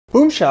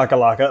Boom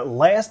shakalaka,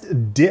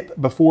 last dip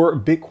before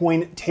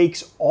Bitcoin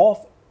takes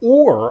off,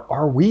 or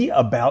are we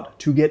about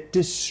to get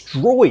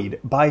destroyed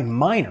by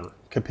minor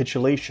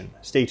capitulation?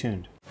 Stay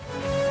tuned.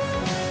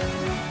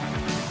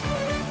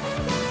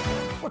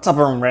 What's up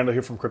everyone, Randall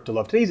here from Crypto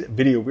Love. Today's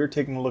video, we're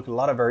taking a look at a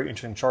lot of very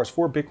interesting charts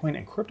for Bitcoin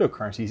and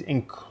cryptocurrencies,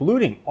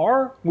 including,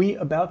 are we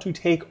about to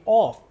take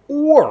off,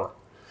 or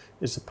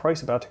is the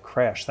price about to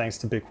crash thanks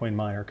to Bitcoin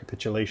minor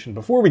capitulation?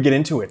 Before we get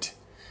into it,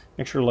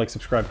 make sure to like,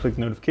 subscribe, click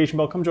the notification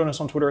bell. Come join us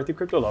on Twitter at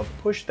 @CryptoLove.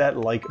 Push that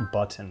like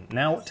button.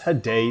 Now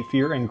today,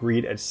 fear and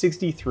greed at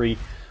 63,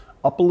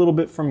 up a little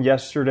bit from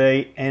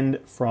yesterday and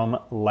from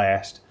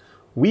last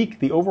week.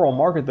 The overall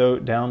market, though,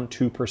 down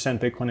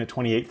 2%. Bitcoin at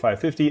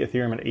 28,550,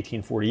 Ethereum at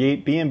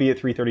 1848, BNB at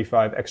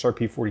 335,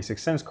 XRP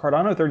 46 cents,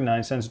 Cardano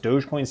 39 cents,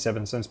 Dogecoin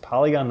 7 cents,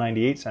 Polygon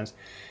 98 cents,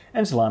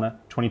 and Solana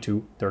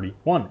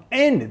 22.31.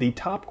 And the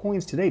top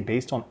coins today,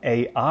 based on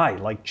AI,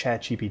 like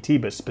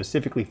ChatGPT, but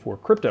specifically for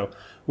crypto,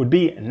 would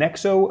be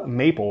Nexo,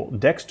 Maple,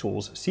 Dex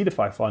Tools,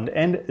 Cetify Fund,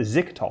 and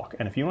ZikTalk.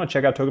 And if you want to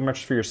check out Token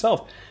Metrics for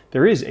yourself,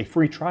 there is a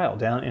free trial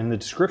down in the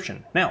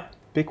description. Now,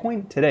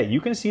 Bitcoin today,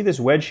 you can see this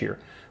wedge here.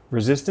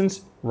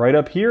 Resistance right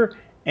up here,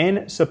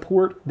 and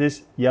support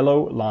this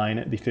yellow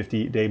line, the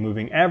 50-day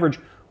moving average.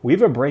 We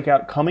have a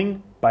breakout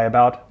coming by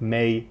about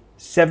May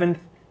 7th.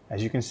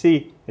 As you can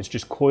see, it's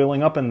just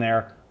coiling up in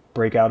there.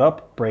 Breakout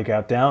up,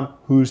 breakout down.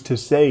 Who's to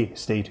say?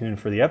 Stay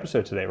tuned for the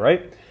episode today,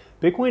 right?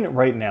 Bitcoin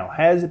right now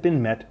has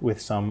been met with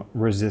some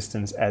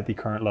resistance at the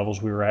current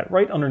levels we were at,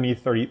 right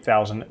underneath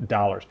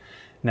 $30,000.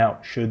 Now,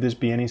 should this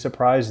be any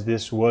surprise?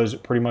 This was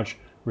pretty much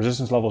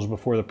resistance levels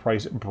before the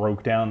price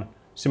broke down.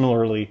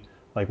 Similarly,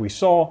 like we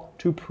saw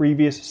two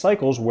previous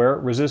cycles where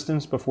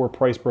resistance before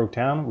price broke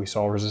down, we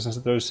saw resistance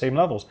at those same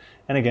levels.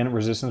 And again,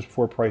 resistance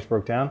before price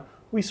broke down,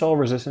 we saw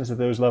resistance at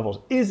those levels.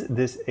 Is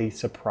this a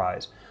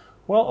surprise?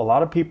 Well, a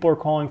lot of people are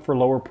calling for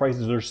lower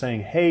prices. They're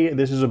saying, hey,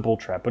 this is a bull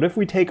trap. But if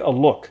we take a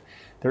look,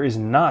 there is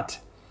not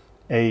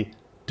a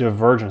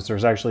divergence.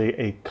 There's actually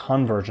a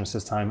convergence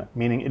this time,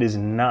 meaning it is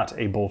not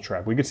a bull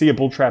trap. We could see a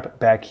bull trap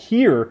back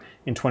here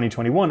in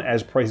 2021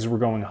 as prices were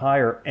going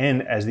higher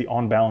and as the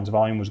on-balance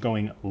volume was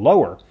going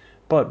lower.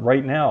 But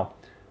right now,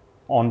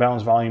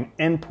 on-balance volume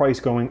and price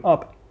going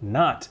up,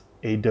 not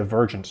a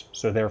divergence.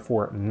 So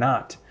therefore,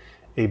 not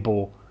a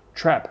bull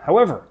trap.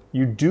 However,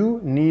 you do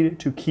need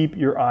to keep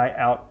your eye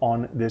out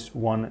on this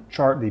one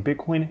chart, the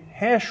Bitcoin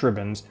hash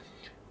ribbons.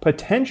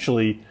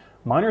 Potentially,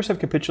 miners have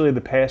capitulated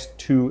the past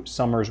two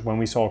summers when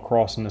we saw a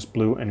cross in this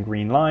blue and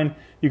green line.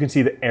 You can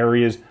see the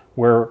areas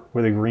where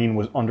the green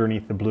was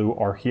underneath the blue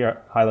are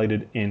here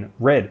highlighted in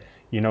red.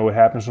 You know what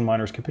happens when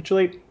miners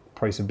capitulate?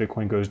 Price of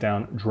Bitcoin goes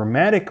down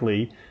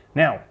dramatically.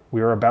 Now,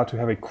 we are about to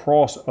have a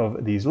cross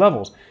of these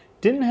levels.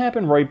 Didn't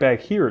happen right back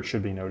here, it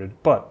should be noted,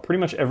 but pretty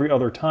much every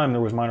other time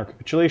there was minor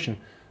capitulation,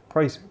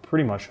 price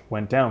pretty much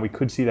went down. We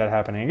could see that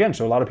happening again.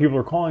 So a lot of people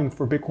are calling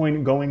for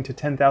Bitcoin going to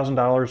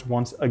 $10,000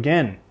 once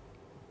again.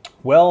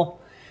 Well,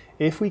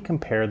 if we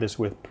compare this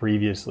with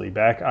previously,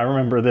 back, I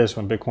remember this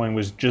when Bitcoin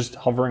was just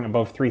hovering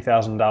above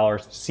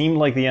 $3,000, seemed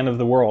like the end of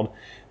the world,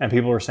 and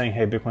people were saying,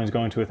 hey, Bitcoin's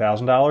going to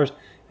 $1,000,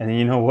 and then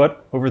you know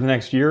what? Over the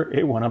next year,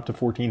 it went up to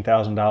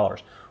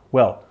 $14,000.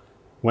 Well,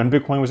 when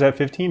Bitcoin was at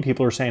 15,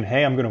 people are saying,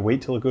 hey, I'm going to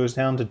wait till it goes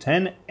down to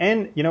 10.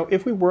 And, you know,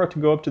 if we were to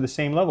go up to the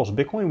same levels,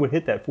 Bitcoin would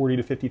hit that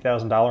 $40,000 to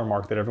 $50,000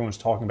 mark that everyone's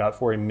talking about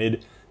for a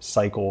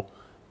mid-cycle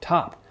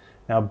top.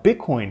 Now,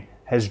 Bitcoin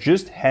has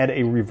just had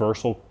a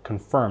reversal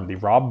confirmed. The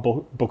Rob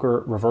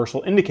Booker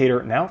reversal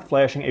indicator now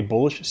flashing a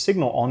bullish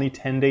signal on the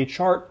 10-day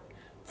chart.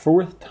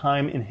 Fourth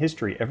time in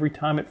history. Every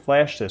time it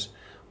flashed this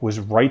was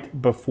right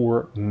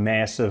before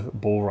massive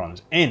bull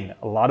runs. And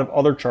a lot of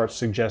other charts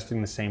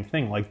suggesting the same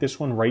thing, like this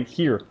one right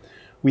here.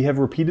 We have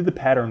repeated the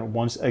pattern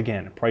once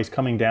again. Price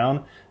coming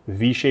down,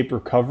 V-shaped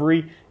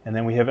recovery, and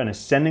then we have an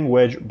ascending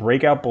wedge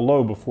breakout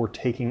below before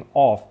taking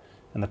off,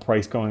 and the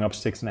price going up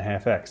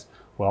 6.5x.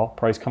 Well,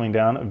 price coming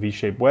down, a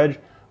V-shaped wedge,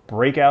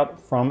 breakout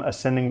from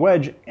ascending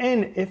wedge,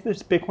 and if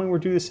this Bitcoin were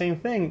to do the same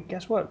thing,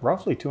 guess what?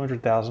 Roughly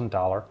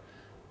 $200,000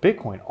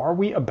 Bitcoin. Are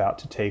we about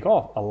to take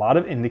off? A lot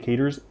of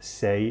indicators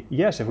say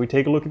yes. If we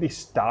take a look at the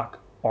stock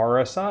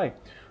RSI,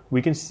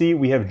 we can see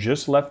we have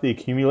just left the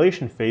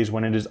accumulation phase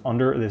when it is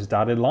under this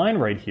dotted line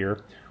right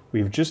here.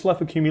 We've just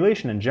left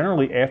accumulation, and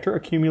generally after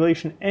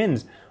accumulation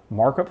ends,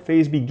 markup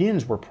phase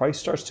begins where price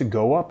starts to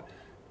go up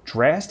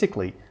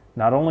drastically.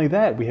 Not only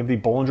that, we have the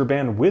Bollinger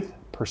Band with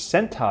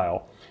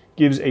percentile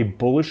gives a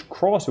bullish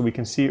cross, so we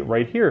can see it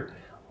right here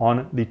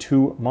on the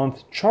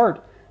 2-month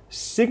chart,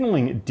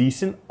 signaling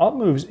decent up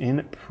moves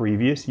in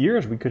previous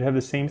years. We could have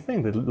the same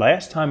thing. The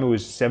last time it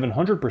was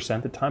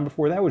 700%, the time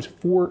before that was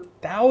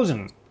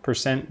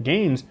 4,000%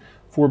 gains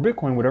for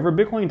Bitcoin. Whatever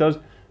Bitcoin does,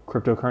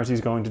 cryptocurrency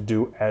is going to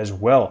do as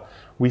well.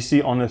 We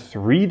see on the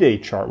 3-day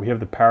chart, we have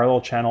the parallel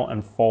channel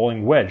and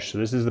falling wedge. So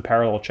this is the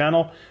parallel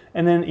channel,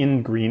 and then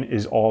in green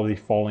is all the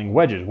falling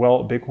wedges.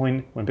 Well,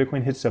 Bitcoin, when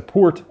Bitcoin hits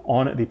support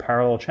on the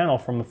parallel channel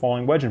from the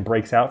falling wedge and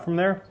breaks out from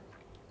there,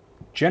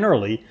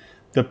 generally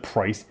the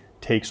price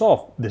takes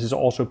off. This is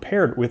also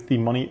paired with the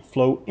money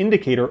flow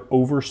indicator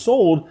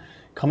oversold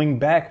coming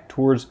back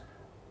towards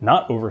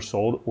not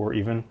oversold or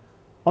even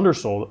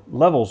undersold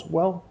levels,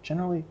 well,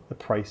 generally the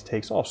price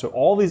takes off. So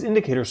all these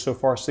indicators so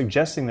far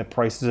suggesting that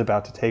price is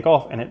about to take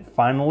off, and it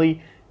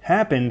finally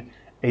happened.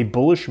 A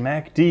bullish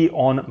MACD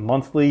on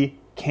monthly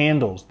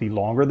candles. The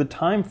longer the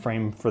time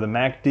frame for the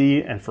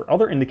MACD and for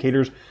other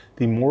indicators,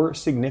 the more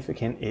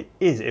significant it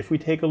is. If we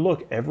take a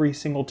look, every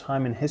single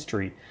time in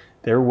history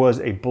there was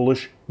a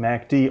bullish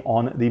MACD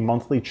on the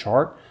monthly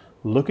chart,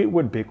 look at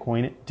what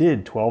Bitcoin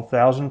did,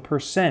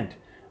 12,000%.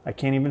 I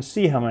can't even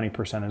see how many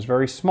percent, it's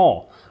very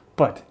small,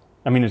 but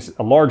I mean, it's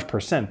a large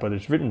percent, but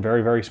it's written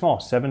very, very small,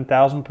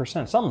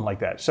 7,000%, something like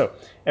that. So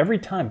every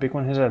time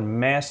Bitcoin has had a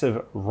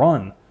massive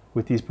run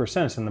with these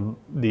percents and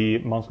the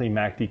monthly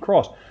MACD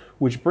cross,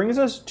 which brings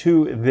us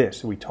to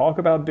this. We talk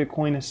about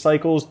Bitcoin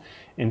cycles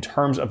in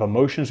terms of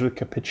emotions with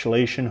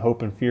capitulation,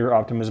 hope and fear,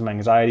 optimism,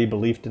 anxiety,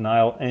 belief,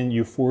 denial, and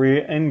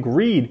euphoria and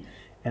greed.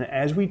 And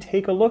as we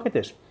take a look at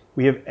this,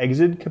 we have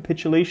exited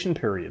capitulation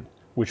period,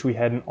 which we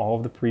had in all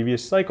of the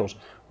previous cycles.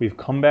 We've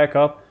come back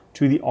up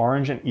to the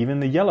orange and even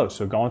the yellow.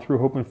 So going through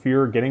hope and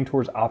fear, getting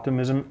towards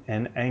optimism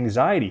and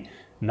anxiety.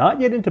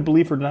 Not yet into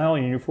belief or denial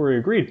and euphoria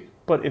or greed,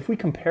 but if we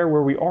compare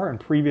where we are in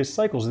previous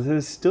cycles, this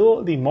is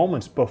still the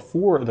moments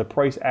before the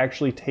price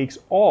actually takes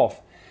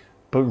off,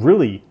 but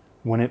really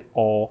when it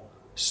all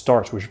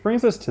starts, which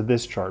brings us to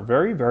this chart.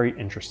 Very, very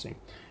interesting.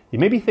 You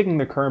may be thinking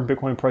the current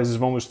Bitcoin prices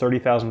of almost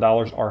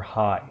 $30,000 are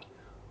high,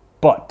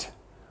 but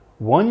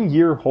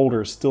 1-year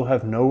holders still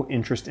have no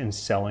interest in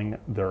selling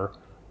their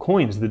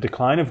coins. The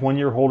decline of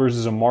 1-year holders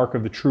is a mark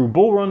of the true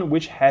bull run,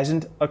 which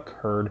hasn't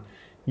occurred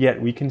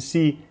yet. We can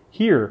see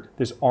here,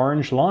 this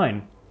orange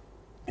line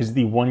is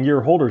the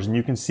 1-year holders, and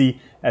you can see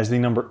as the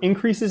number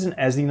increases and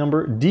as the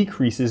number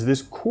decreases,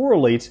 this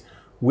correlates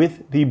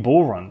with the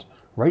bull runs.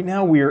 Right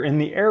now we are in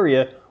the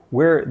area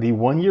where the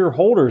 1-year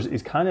holders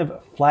is kind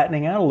of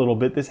flattening out a little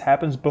bit. This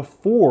happens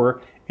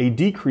before a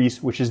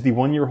decrease, which is the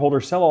 1-year holder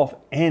sell-off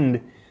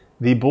and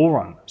the bull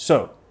run.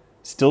 So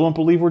still don't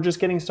believe we're just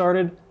getting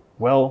started?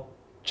 Well,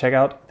 check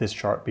out this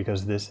chart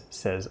because this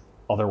says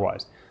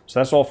otherwise. So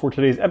that's all for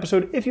today's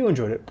episode. If you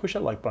enjoyed it, push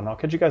that like button. I'll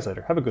catch you guys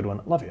later. Have a good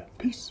one. Love you.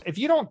 Peace. If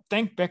you don't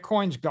think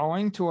Bitcoin's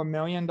going to $1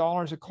 million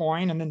a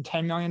coin and then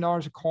 $10 million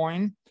a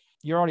coin,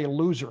 you're already a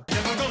loser.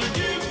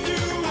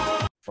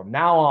 From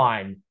now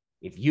on,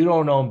 if you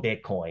don't own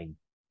Bitcoin,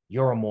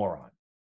 you're a moron.